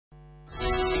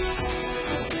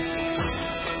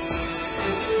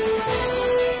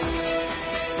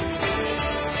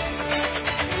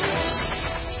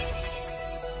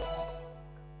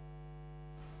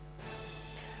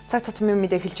Цаг тутмын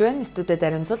мэдээ хэлж байна. Студиуд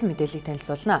ариунцул мэдээллийг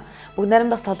танилцуулна. Бүгд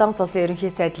найрамдах Солонгос улсын ерөнхий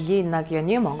сайд Ли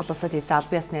Нагёны Монгол улсад хийсэн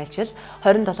албан ёсны ажил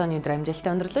 27 өдөр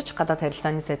амжилттай өндөрлөж, гадаад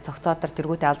харилцааны сайд цогцоотор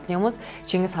тэргүүтээ албаны хүмүүс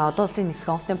Чингис хаан олон улсын нисэх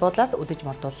онгоцны буудлаас үдэж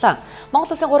мордууллаа.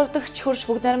 Монгол улсын 3 дахь хөрш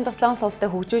бүгд найрамдах Солонгос улстай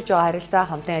хөгжүүлж байгаа харилцаа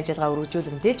хамтын ажиллагаа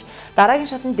үргэлжлүүлэн дэж,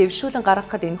 дараагийн шатанд дэвшүүлэн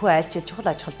гаргахад энэхүү айлчил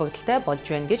чухал аж холбогдолтой болж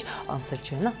байна гэж онцолж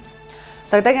байна.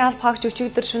 Цагдаагийн алба хаагч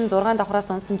өчигдөр шөнө 6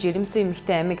 давхраас унсан жирэмсэн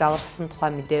эмэгтэй амийг аварсан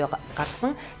тухай мэдээ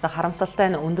гарсан. За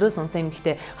харамсалтай нь өндрөөс унсан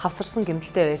эмэгтэй хавсарсан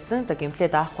гэмтэлтэй байсан. За гэмтлээ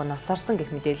даахгүй насарсан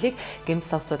гэх мэдээллийг гэмтэл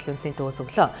совсодлын үндэсний төвөөс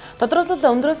өглөө. Тодорхойлбол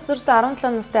өндрөөс сурсан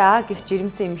 17 настай А гэх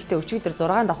жирэмсэн эмэгтэй өчигдөр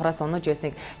 6 давхраас унаж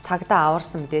байсныг цагдаа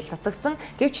аварсан мэдээлэл цацагдсан.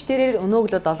 Гэвч тэрээр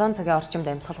өнөөгдөө 7 цагийн орчимд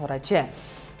амьсгал хураажээ.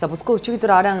 За бүсгүй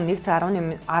өчигдөр оройн 1 цаг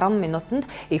 10 минутанд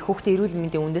их хүүхдийн эрүүл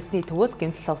мэндийн үндэсний төвөөс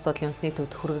гэмтэл совсодлын үндэсний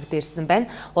төвд хүргэгдэж ирсэн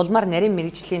байна. Улмаар нарийн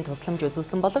мэрэгжлийн тусламж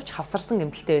үзүүлсэн боловч хавсарсан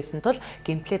гэмтэлтэй байсан тул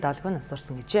гэмтлээ даалгүй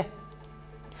насварсан гэжээ.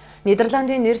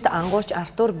 Нидерландын нэрт ангууч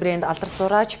Артур Брэнд алдар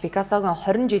зураач Пикассогийн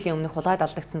 20 жилийн өмнөх хулгайд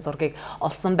алдагдсан зургийг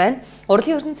олсон байна.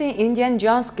 Урлагийн ертөнцийн Индиан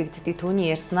Джонс гэгддэг түүний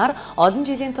ярьснаар олон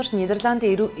жилийн турш Нидерландын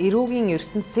эрүүгийн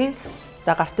ертөнцийн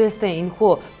гарт байсан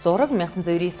энэхүү зураг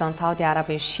 1999 он Сауди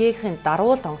Арабын шейхийн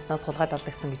даруул тонгосноос хулгайд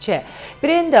алдагдсан гэжээ.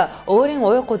 Брэнд өөрийн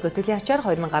уяагүй зүтгэлийн ачаар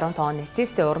 2015 он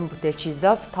нацистийн уран бүтээлч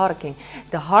Josef Torkin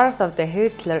The Horse of the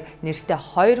Hitler нэртэй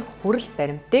 2 хүрэл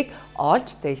баримтыг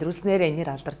олж илрүүлснээр нэр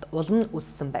алдарт улам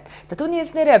үссэн байна. За түүний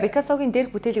хэлснээр Пикассогийн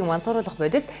дээрх бүтээлийг мансууруулах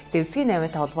бодис зэвсгийн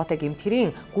 8-тай холбоотой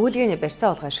гэмтгэрийн гүйлгээний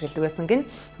барьцаа болгон ашигладаг байсан гин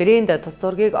Брэнд тус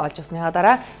зургийг олж авсныхаа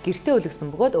дараа гэртээ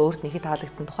үлгсэн бөгөөд өөрт нэхэд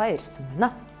таалагдсан тухай ярьсан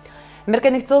байна. Америк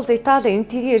нэгдсэн улс Итали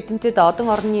энэтхэгийн эрдэмтэд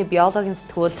одон орны биологийн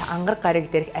сэтгүүлд ангараг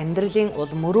гариг дээрх амьдралын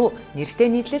улам өрөө нэртэй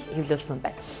нийтлэл хэвлүүлсэн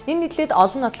байна. Энэ нийтлэлд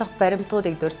олон нотлох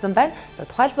баримтуудыг дурдсан байна. За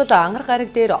тухайлбал ангараг гариг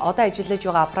дээр одоо ажиллаж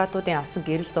байгаа аппаратуудын авсан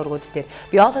гэрэл зургууд дээр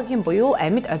биологийн буюу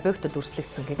амьд объектууд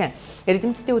дүрслэгдсэн гэнэ.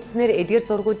 Эрдэмтдийн үзнээр эдгээр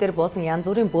зургууд дээр буусан янз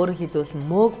бүрийн бөөрөн хийзүүлсэн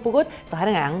мөөг бөгөөд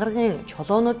харин ангарагийн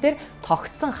чулуунууд дээр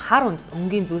тогтсон хар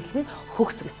өнгийн зүйлс нь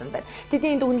хөгс гэсэн байна.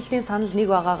 Тэдний энэ дүгнэлтийн санал нэг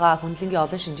байгаагаа хүндлэнгийн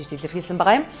олон шинжиж илэрхийлсэн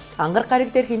байгаа юм. Ангараг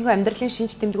гариг дээрх энэхүү амьдралын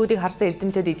шинж тэмдгүүдийг харсан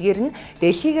эрдэмтэд эдгээр нь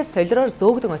дэлхийгээс солироор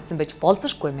зөөгдөн очсон байж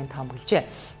болзошгүй юм таамаглажээ.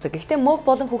 За гэхдээ мөг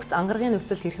болон хөгс ангаргийн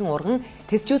нөхцөл хэрхэн урган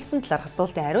тэсжүүлсэн талаарх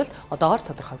асуултын хариулт одоогоор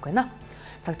тодорхойгүй байна.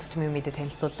 Цаг тутмын мэдээ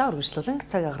танилцууллаа. Үргэлжлүүлэн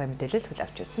цаг агараа мэдээлэл хүлээн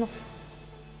авч үзсэн үү?